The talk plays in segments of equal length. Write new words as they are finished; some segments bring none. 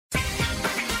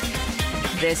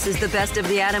This is the Best of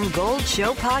the Adam Gold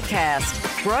Show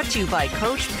podcast, brought to you by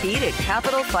Coach Pete at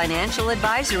Capital Financial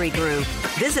Advisory Group.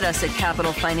 Visit us at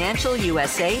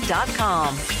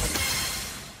capitalfinancialusa.com.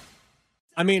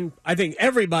 I mean, I think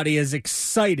everybody is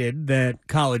excited that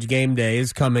College GameDay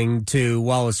is coming to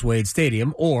Wallace Wade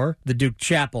Stadium or the Duke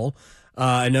Chapel.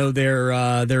 I know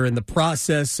they're in the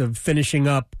process of finishing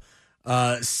up,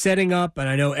 setting up, and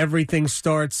I know everything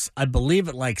starts, I believe,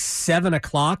 at like 7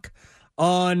 o'clock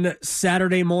on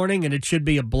Saturday morning, and it should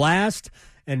be a blast.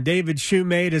 And David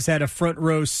Shumate has had a front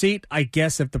row seat, I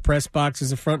guess, if the press box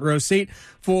is a front row seat,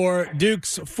 for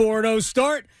Duke's 4-0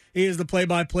 start. He is the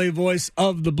play-by-play voice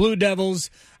of the Blue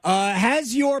Devils.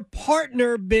 Has your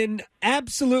partner been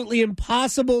absolutely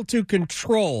impossible to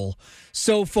control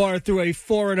so far through a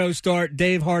 4-0 start?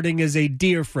 Dave Harding is a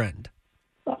dear friend.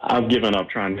 I've given up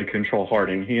trying to control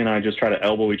Harding. He and I just try to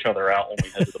elbow each other out when we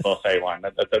head to the buffet line.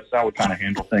 That's how we kind of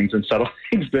handle things and settle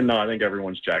things. But no, I think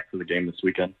everyone's jacked for the game this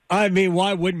weekend. I mean,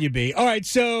 why wouldn't you be? All right,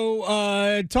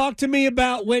 so talk to me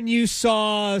about when you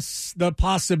saw the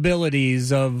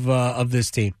possibilities of this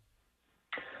team.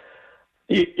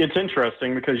 It's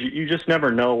interesting because you just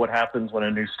never know what happens when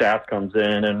a new staff comes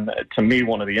in. And to me,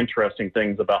 one of the interesting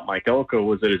things about Mike Elko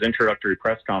was at his introductory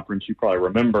press conference, you probably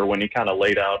remember, when he kind of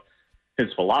laid out his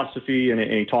philosophy and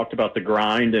he talked about the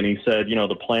grind, and he said, you know,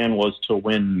 the plan was to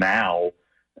win now.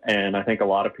 And I think a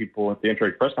lot of people at the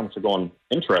introductory press conference are going,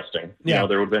 interesting. Yeah. You know,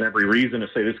 there would have been every reason to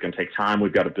say this is going to take time.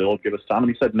 We've got to build, give us time.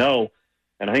 And he said no.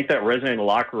 And I think that resonated in the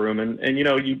locker room. And you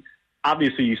know,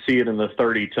 obviously you see it in the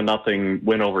 30-0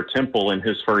 win over Temple in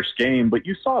his first game, but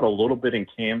you saw it a little bit in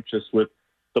camp just with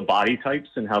the body types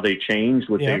and how they changed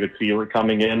with David Feeler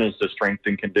coming in as the strength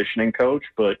and conditioning coach.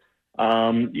 But,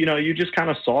 you know, you just kind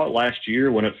of saw it last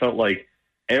year when it felt like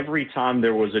every time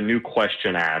there was a new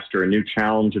question asked or a new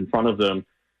challenge in front of them,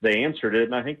 they answered it.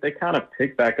 And I think they kind of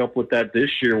picked back up with that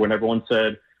this year when everyone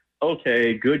said,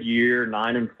 okay, good year,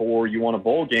 9-4, you won a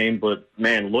bowl game, but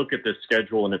man, look at this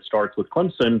schedule and it starts with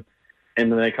Clemson. And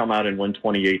then they come out and win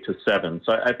 28-7.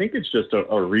 So I think it's just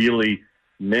a really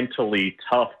mentally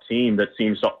tough team that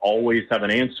seems to always have an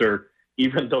answer,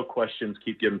 even though questions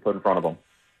keep getting put in front of them.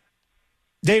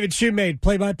 David Shumate,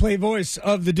 play-by-play voice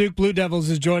of the Duke Blue Devils,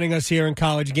 is joining us here, and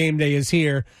College GameDay is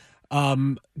here.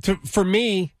 For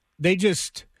me, they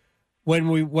just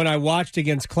when I watched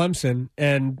against Clemson,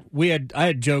 and I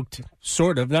had joked,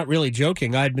 sort of, not really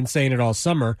joking. I had been saying it all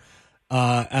summer,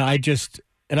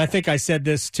 and I think I said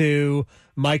this to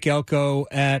Mike Elko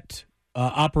at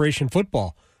Operation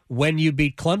Football when you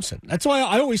beat Clemson. That's why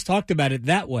I always talked about it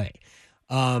that way,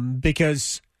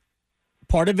 because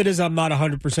part of it is I'm not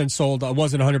 100% sold. I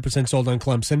wasn't 100% sold on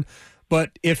Clemson,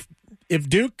 but if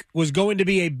Duke was going to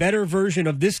be a better version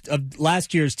of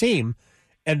last year's team,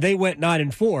 and they went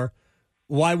 9-4,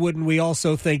 why wouldn't we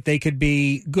also think they could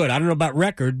be good? I don't know about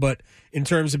record, but in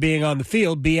terms of being on the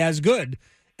field, be as good.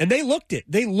 And they looked it.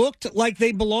 They looked like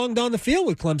they belonged on the field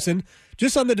with Clemson,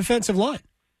 just on the defensive line.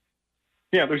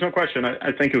 Yeah, there's no question.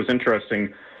 I think it was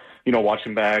interesting, you know,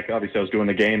 watching back. Obviously, I was doing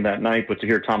the game that night, but to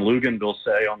hear Tom Luganville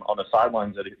say on the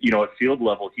sidelines that, you know, at field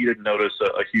level, he didn't notice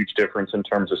a huge difference in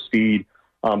terms of speed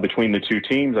between the two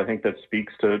teams. I think that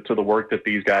speaks to the work that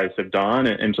these guys have done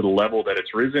and to the level that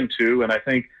it's risen to. And I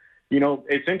think, you know,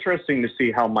 it's interesting to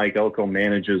see how Mike Elko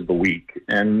manages the week.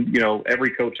 And, you know, every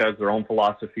coach has their own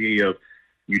philosophy of,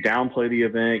 you downplay the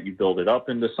event, you build it up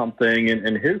into something.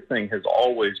 And his thing has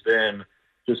always been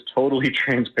just totally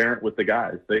transparent with the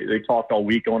guys. They talked all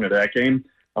week going into that game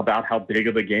about how big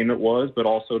of a game it was, but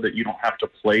also that you don't have to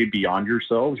play beyond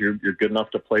yourselves. You're good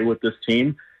enough to play with this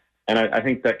team. And I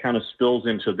think that kind of spills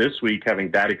into this week,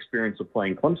 having that experience of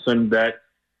playing Clemson, that,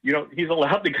 you know, he's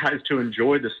allowed the guys to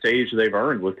enjoy the stage they've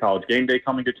earned with College GameDay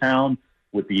coming to town,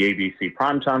 with the ABC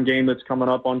primetime game that's coming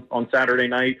up on Saturday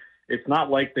night. It's not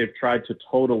like they've tried to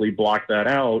totally block that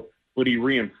out, but he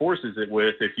reinforces it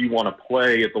with, if you want to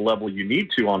play at the level you need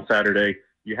to on Saturday,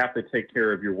 you have to take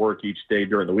care of your work each day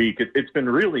during the week. It's been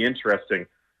really interesting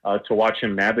to watch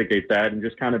him navigate that and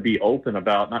just kind of be open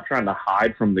about not trying to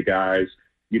hide from the guys,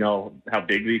 you know, how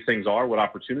big these things are, what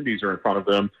opportunities are in front of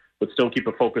them, but still keep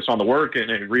a focus on the work,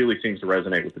 and it really seems to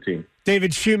resonate with the team.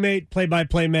 David Shumate,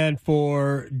 play-by-play man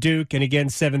for Duke, and again,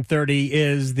 7:30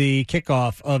 is the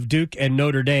kickoff of Duke and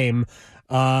Notre Dame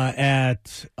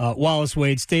at Wallace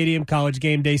Wade Stadium. College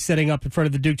GameDay setting up in front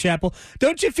of the Duke Chapel.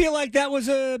 Don't you feel like that was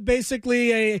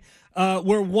basically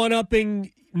we're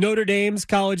one-upping Notre Dame's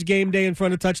College GameDay in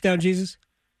front of Touchdown Jesus?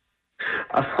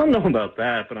 I don't know about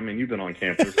that, but I mean, you've been on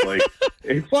campus. Like,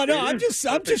 well, no, I'm just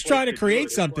trying to create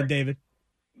something, David.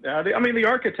 I mean, the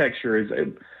architecture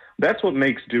that's what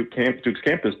makes Duke's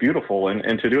campus beautiful,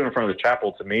 and to do it in front of the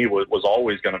chapel to me was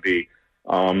always going to be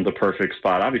the perfect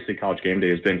spot. Obviously, College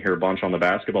GameDay has been here a bunch on the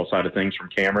basketball side of things from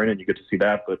Cameron, and you get to see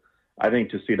that. But I think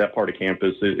to see that part of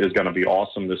campus is going to be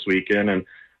awesome this weekend. And,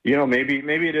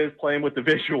 maybe it is playing with the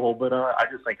visual, but I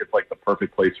just think it's like the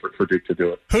perfect place for Duke to do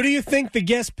it. Who do you think the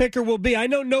guest picker will be? I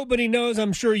know nobody knows.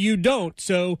 I'm sure you don't.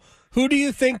 So who do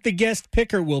you think the guest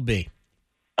picker will be?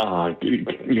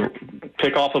 You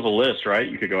pick off of a list, right?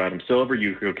 You could go Adam Silver,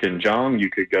 you could go Ken Jung,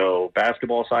 you could go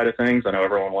basketball side of things. I know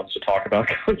everyone wants to talk about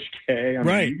Coach K.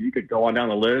 Right. You could go on down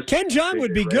the list. Ken Jung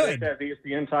would be good. At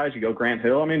ESPN ties, you go Grant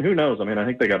Hill. Who knows? I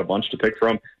think they got a bunch to pick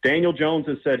from. Daniel Jones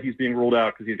has said he's being ruled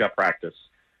out because he's got practice.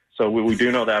 So we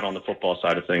do know that on the football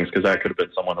side of things, because that could have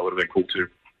been someone that would have been cool too.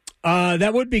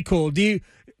 That would be cool. Do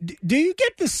you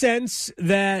get the sense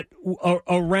that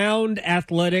around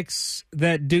athletics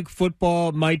that Duke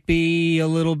football might be a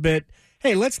little bit,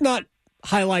 hey, let's not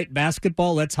highlight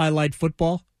basketball, let's highlight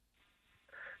football?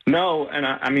 No, and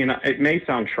it may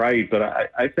sound trite, but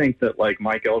I think that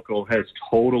Mike Elko has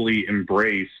totally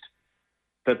embraced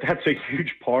that's a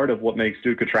huge part of what makes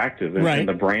Duke attractive, and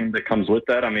the brand that comes with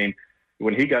that.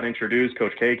 When he got introduced,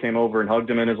 Coach K came over and hugged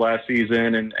him in his last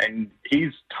season, and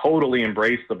he's totally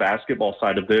embraced the basketball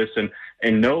side of this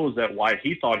and knows that why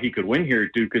he thought he could win here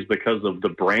at Duke is because of the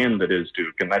brand that is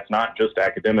Duke. And that's not just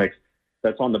academics.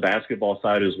 That's on the basketball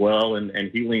side as well, and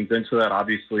he leans into that.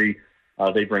 Obviously,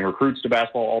 they bring recruits to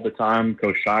basketball all the time.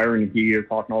 Coach Shire and he are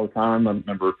talking all the time. I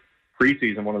remember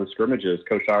preseason, one of the scrimmages,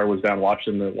 Coach Shire was down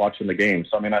watching the game.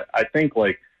 So, I think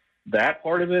that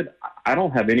part of it, I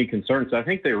don't have any concerns. I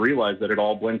think they realize that it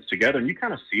all blends together. And you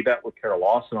kind of see that with Kara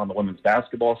Lawson on the women's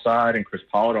basketball side and Chris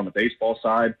Pollard on the baseball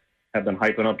side have been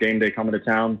hyping up game day coming to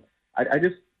town. I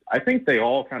think they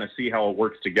all kind of see how it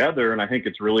works together, and I think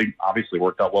it's really obviously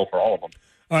worked out well for all of them.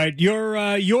 All right,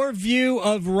 your view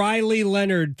of Riley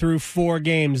Leonard through 4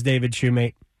 games, David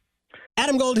Shumate.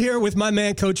 Adam Gold here with my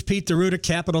man, Coach Pete DeRuta,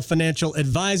 Capital Financial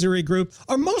Advisory Group.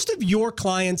 Are most of your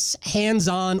clients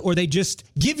hands-on, or they just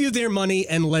give you their money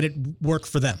and let it work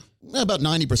for them? About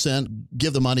 90%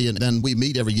 give the money, and then we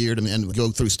meet every year and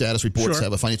go through status reports,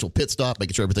 have a financial pit stop,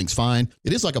 making sure everything's fine.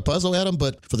 It is like a puzzle, Adam,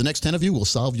 but for the next 10 of you, we'll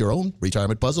solve your own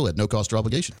retirement puzzle at no cost or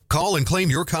obligation. Call and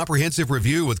claim your comprehensive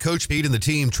review with Coach Pete and the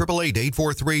team,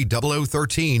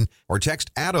 888-843-0013, or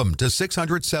text ADAM to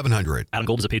 600-700. Adam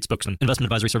Gold is a paid spokesman. Investment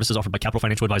advisory services offered by Capital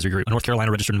Financial Advisory Group, a North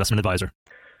Carolina registered investment advisor.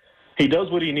 He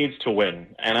does what he needs to win.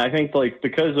 And I think,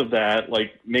 because of that,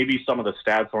 maybe some of the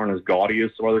stats aren't as gaudy as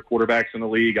some other quarterbacks in the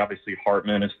league. Obviously,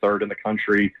 Hartman is 3rd in the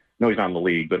country. No, he's not in the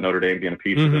league, but Notre Dame being a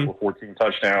piece of it with 14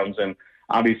 touchdowns. And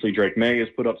obviously, Drake May has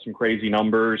put up some crazy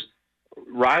numbers.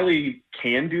 Riley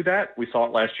can do that. We saw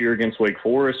it last year against Wake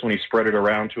Forest when he spread it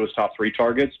around to his top 3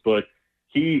 targets. But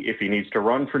if he needs to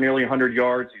run for nearly 100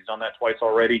 yards, he's done that twice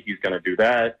already. He's going to do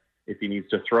that. If he needs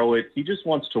to throw it, he just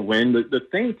wants to win. The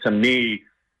thing to me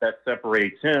that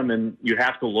separates him, and you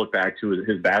have to look back to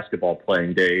his basketball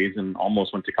playing days, and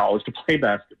almost went to college to play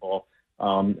basketball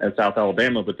at South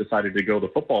Alabama, but decided to go the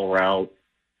football route.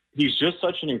 He's just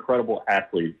such an incredible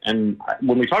athlete. And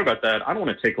when we talk about that, I don't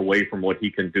want to take away from what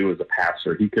he can do as a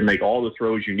passer. He can make all the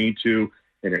throws you need to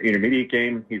in an intermediate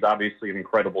game. He's obviously an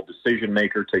incredible decision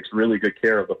maker, takes really good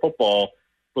care of the football.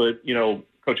 But,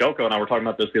 Coach Elko and I were talking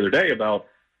about this the other day about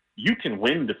you can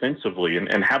win defensively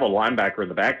and have a linebacker in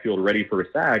the backfield ready for a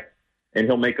sack, and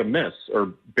he'll make a miss. Or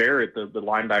Barrett, the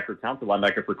talented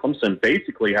linebacker for Clemson,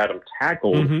 basically had him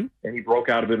tackled, and he broke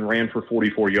out of it and ran for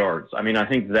 44 yards. I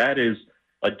think that is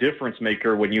a difference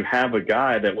maker when you have a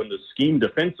guy that when the scheme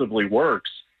defensively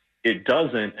works, it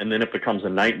doesn't, and then it becomes a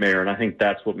nightmare. And I think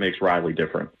that's what makes Riley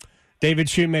different. David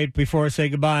Shumate, before I say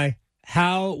goodbye,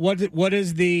 what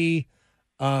does Duke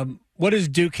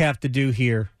have to do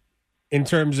here in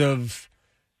terms of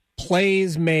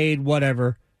plays made,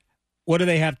 whatever? What do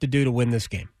they have to do to win this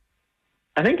game?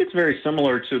 I think it's very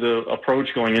similar to the approach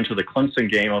going into the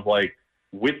Clemson game of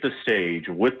with the stage,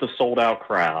 with the sold-out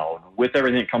crowd, with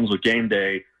everything that comes with game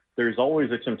day, there's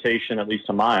always a temptation, at least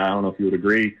to I don't know if you would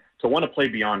agree, to want to play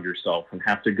beyond yourself and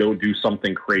have to go do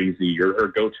something crazy or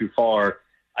go too far.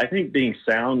 I think being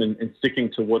sound and sticking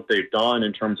to what they've done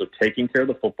in terms of taking care of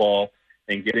the football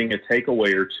and getting a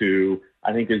takeaway or two,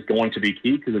 I think is going to be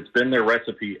key, because it's been their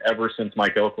recipe ever since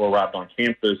Mike Elko arrived on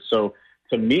campus. So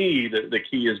to me, the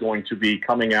key is going to be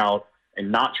coming out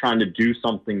and not trying to do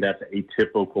something that's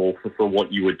atypical for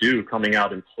what you would do, coming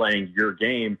out and playing your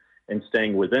game and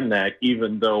staying within that,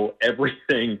 even though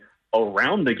everything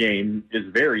around the game is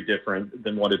very different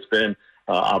than what it's been,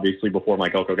 obviously, before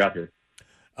Mike Elko got here.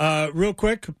 Real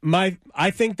quick, I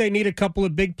think they need a couple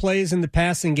of big plays in the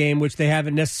passing game, which they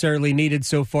haven't necessarily needed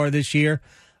so far this year.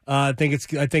 I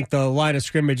think the line of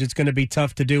scrimmage, it's going to be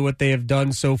tough to do what they have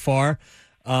done so far.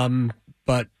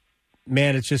 but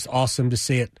man, it's just awesome to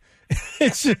see it.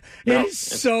 It's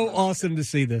so awesome to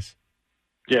see this.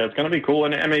 Yeah, it's going to be cool.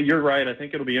 And I mean, you're right. I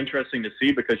think it'll be interesting to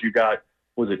see because you got,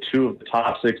 was it 2 of the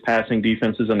top 6 passing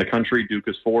defenses in the country? Duke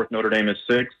is 4th, Notre Dame is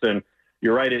 6th. And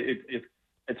you're right. It's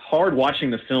hard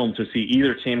watching the film to see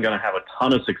either team going to have a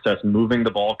ton of success moving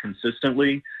the ball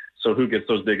consistently. So who gets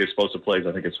those big explosive plays?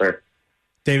 I think it's fair.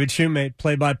 David Shumate,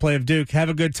 play-by-play of Duke. Have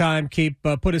a good time.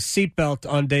 Put a seatbelt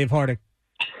on Dave Harding.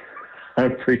 I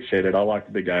appreciate it. I'll lock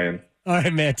the big guy in. All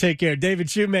right, man. Take care. David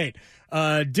Shumate,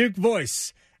 Duke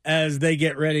voice as they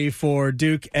get ready for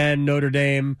Duke and Notre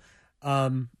Dame.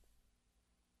 Ken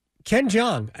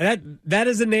Jeong. That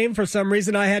is a name for some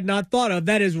reason I had not thought of.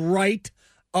 That is right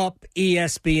up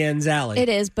ESPN's alley. It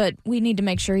is, but we need to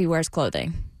make sure he wears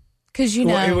clothing. Because,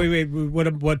 Wait.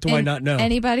 What do I not know?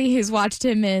 Anybody who's watched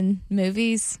him in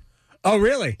movies. Oh,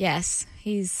 really? Yes.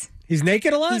 He's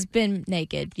naked a lot? He's been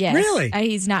naked, yes. Really?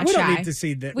 He's not we shy. We don't need to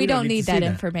see that. We don't need that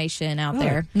information out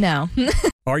there. No.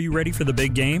 Are you ready for the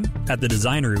big game? At the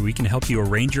Designery, we can help you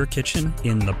arrange your kitchen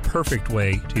in the perfect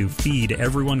way to feed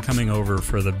everyone coming over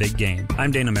for the big game.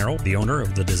 I'm Dana Merrill, the owner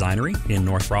of the Designery in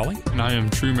North Raleigh. And I am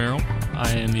True Merrill.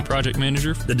 I am the project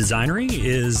manager. The Designery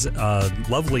is a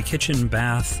lovely kitchen,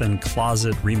 bath, and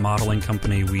closet remodeling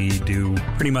company. We do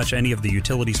pretty much any of the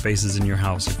utility spaces in your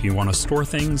house. If you want to store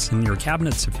things in your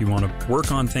cabinets, if you want to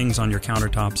work on things on your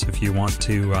countertops, if you want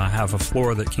to have a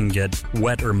floor that can get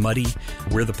wet or muddy,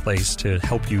 we're the place to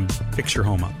help you fix your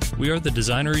home up. We are the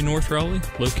Designery North Raleigh,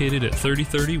 located at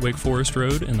 3030 Wake Forest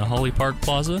Road in the Holly Park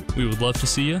Plaza. We would love to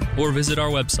see you, or visit our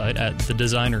website at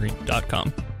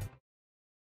thedesignery.com.